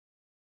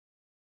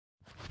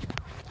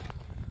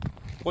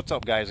What's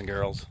up, guys and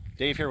girls?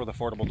 Dave here with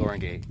Affordable Door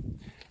and Gate,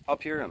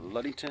 up here in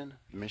Ludington,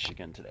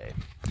 Michigan today.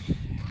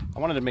 I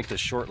wanted to make this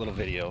short little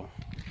video,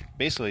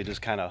 basically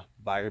just kind of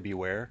buyer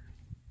beware,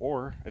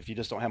 or if you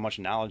just don't have much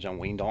knowledge on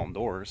Wayne Dalton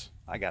doors,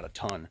 I got a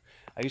ton.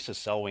 I used to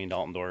sell Wayne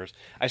Dalton doors.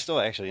 I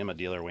still actually am a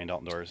dealer of Wayne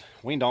Dalton doors.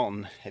 Wayne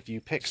Dalton, if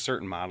you pick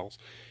certain models,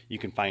 you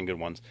can find good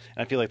ones.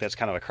 And I feel like that's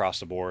kind of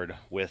across the board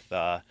with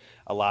a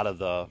lot of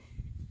the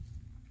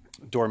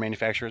door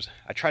manufacturers.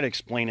 I try to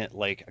explain it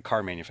like a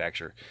car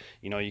manufacturer.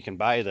 You know, you can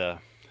buy the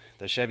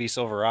Chevy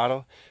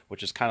Silverado,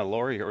 which is kind of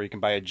lower, or you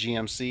can buy a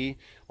GMC,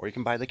 or you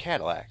can buy the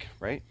Cadillac,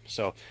 right?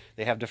 So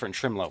they have different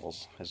trim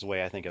levels, is the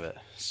way I think of it.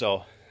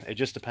 So it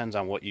just depends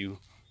on what you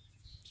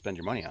spend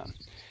your money on.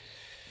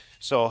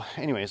 So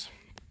anyways,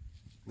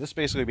 this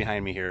basically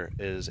behind me here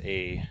is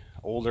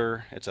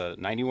it's a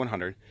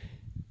 9100.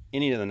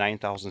 Any of the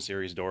 9000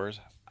 series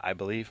doors, I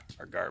believe,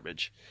 are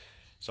garbage.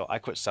 So I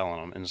quit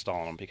selling them and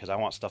installing them because I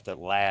want stuff that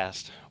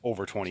lasts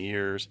over 20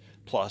 years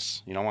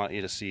plus. You know, I want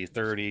you to see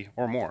 30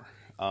 or more.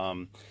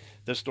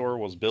 This door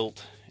was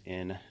built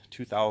in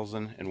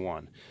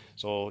 2001.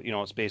 So, you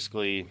know, it's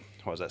basically,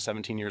 what was that,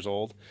 17 years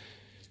old?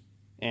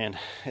 And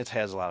it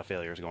has a lot of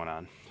failures going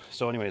on.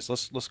 So anyways,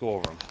 let's go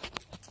over them.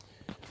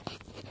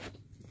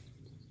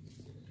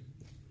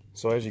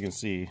 So as you can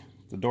see,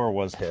 the door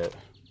was hit,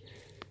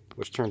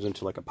 which turns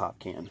into like a pop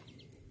can.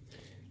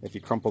 If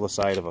you crumple the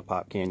side of a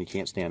pop can, you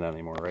can't stand on it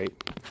anymore, right?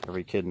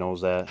 Every kid knows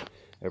that.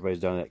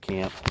 Everybody's done it at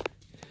camp.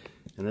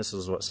 And this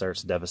is what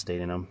starts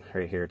devastating them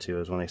right here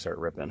too, is when they start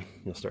ripping.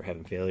 You'll start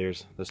having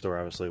failures. This door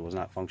obviously was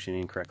not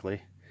functioning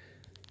correctly.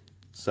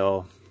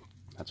 So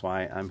that's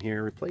why I'm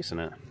here replacing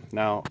it.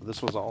 Now,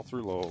 this was all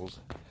through Lowe's.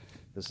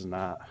 This is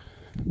not,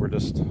 I'm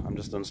just an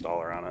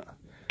installer on it.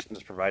 I'm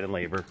just providing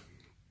labor.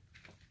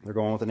 They're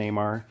going with an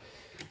AMAR.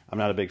 I'm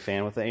not a big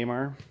fan with the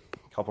AMAR.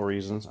 Couple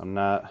reasons. I'm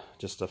not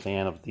just a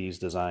fan of these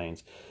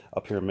designs.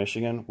 Up here in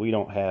Michigan, we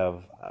don't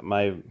have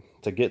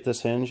to get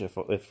this hinge,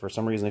 if for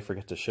some reason they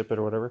forget to ship it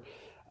or whatever,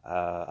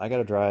 I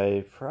gotta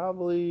drive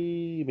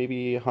probably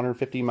maybe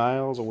 150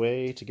 miles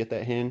away to get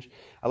that hinge.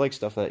 I like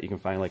stuff that you can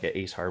find like at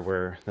Ace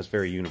Hardware that's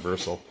very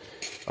universal.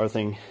 Other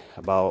thing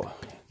about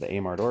the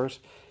AMAR doors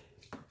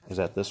is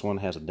that this one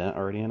has a dent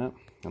already in it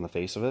on the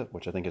face of it,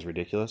 which I think is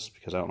ridiculous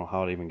because I don't know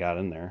how it even got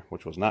in there,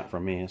 which was not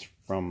from me, it's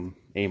from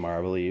AMAR,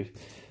 I believe.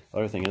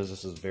 Other thing is,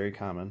 this is very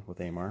common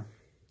with AMAR.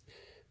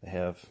 They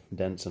have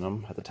dents in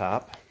them at the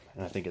top,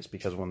 and I think it's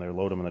because when they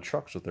load them in the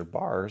trucks with their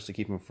bars to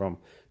keep them from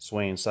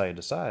swaying side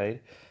to side,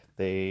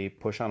 they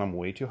push on them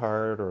way too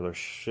hard, or they're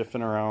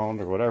shifting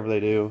around, or whatever they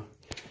do.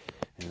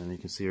 And then you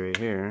can see right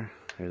here,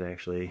 there's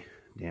actually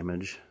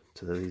damage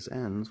to these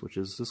ends, which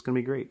is just going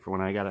to be great for when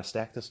I got to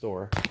stack this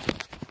door,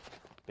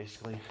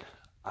 basically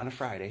on a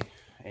Friday,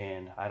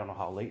 and I don't know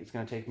how late it's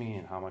going to take me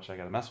and how much I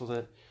got to mess with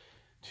it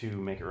to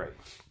make it right.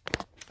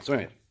 So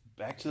anyway,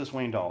 back to this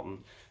Wayne Dalton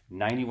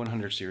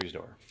 9100 series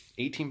door,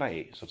 18 by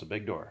 8, so it's a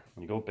big door.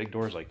 When you go with big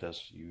doors like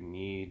this, you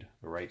need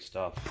the right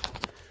stuff.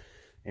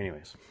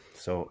 Anyways,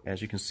 so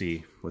as you can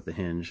see with the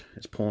hinge,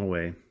 it's pulling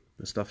away.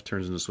 This stuff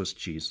turns into Swiss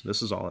cheese.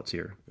 This is all that's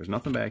here. There's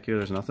nothing back here.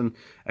 There's nothing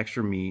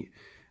extra meat.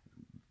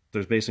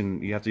 There's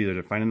basically, you have to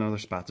either find another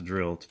spot to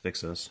drill to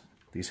fix this.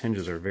 These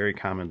hinges are very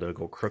common to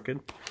go crooked,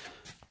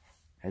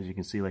 as you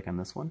can see like on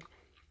this one.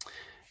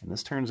 And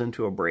this turns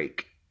into a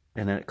break.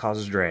 And then it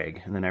causes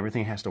drag, and then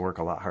everything has to work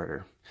a lot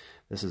harder.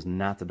 This is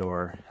not the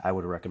door I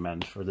would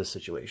recommend for this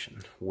situation.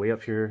 Way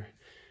up here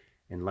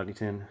in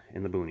Ludington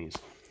in the boonies.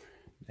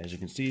 As you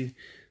can see,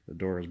 the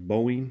door is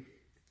bowing.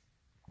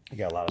 You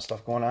got a lot of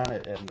stuff going on.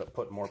 It ended up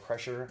putting more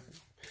pressure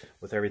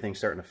with everything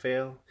starting to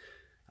fail.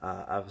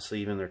 Obviously,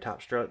 even their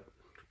top strut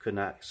could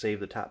not save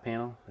the top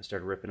panel. It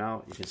started ripping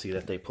out. You can see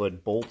that they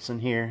put bolts in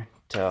here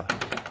to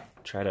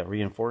try to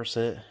reinforce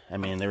it. I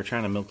mean, they were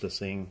trying to milk this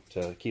thing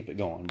to keep it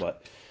going,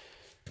 but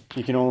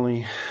you can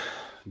only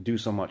do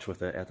so much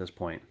with it at this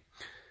point.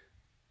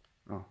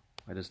 Oh,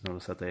 I just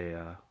noticed that they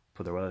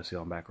put their weather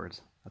seal on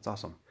backwards. That's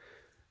awesome.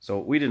 So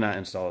we did not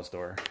install this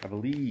door. I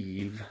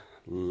believe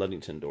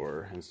Ludington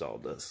Door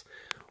installed this,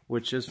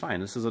 which is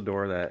fine. This is a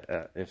door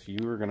that if you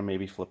were going to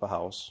maybe flip a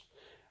house,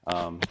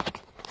 you're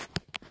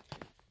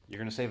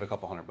going to save a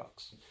couple $100.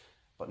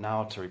 But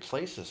now to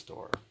replace this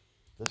door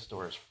is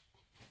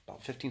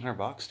about $1,500,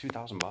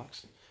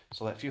 $2,000.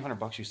 So that few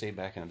 $100 you saved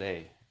back in the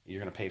day, you're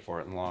going to pay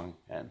for it in the long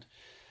end.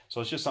 So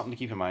it's just something to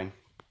keep in mind.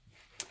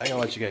 I got to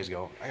let you guys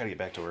go. I got to get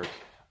back to work.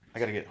 I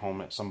got to get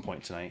home at some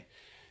point tonight.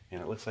 And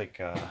it looks like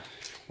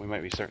we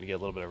might be starting to get a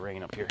little bit of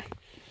rain up here.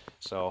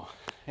 So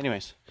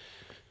anyways,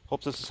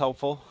 hope this is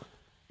helpful.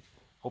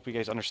 Hope you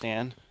guys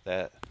understand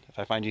that if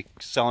I find you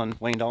selling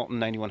Wayne Dalton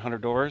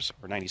 9100 doors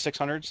or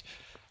 9600s,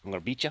 I'm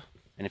going to beat you.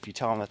 And if you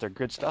tell them that they're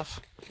good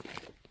stuff,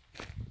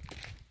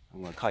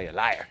 I'm going to call you a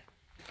liar.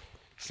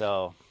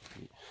 So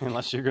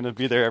unless you're going to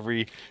be there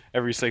every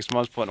 6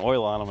 months putting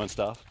oil on them and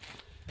stuff.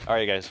 All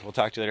right, guys, we'll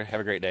talk to you later. Have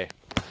a great day.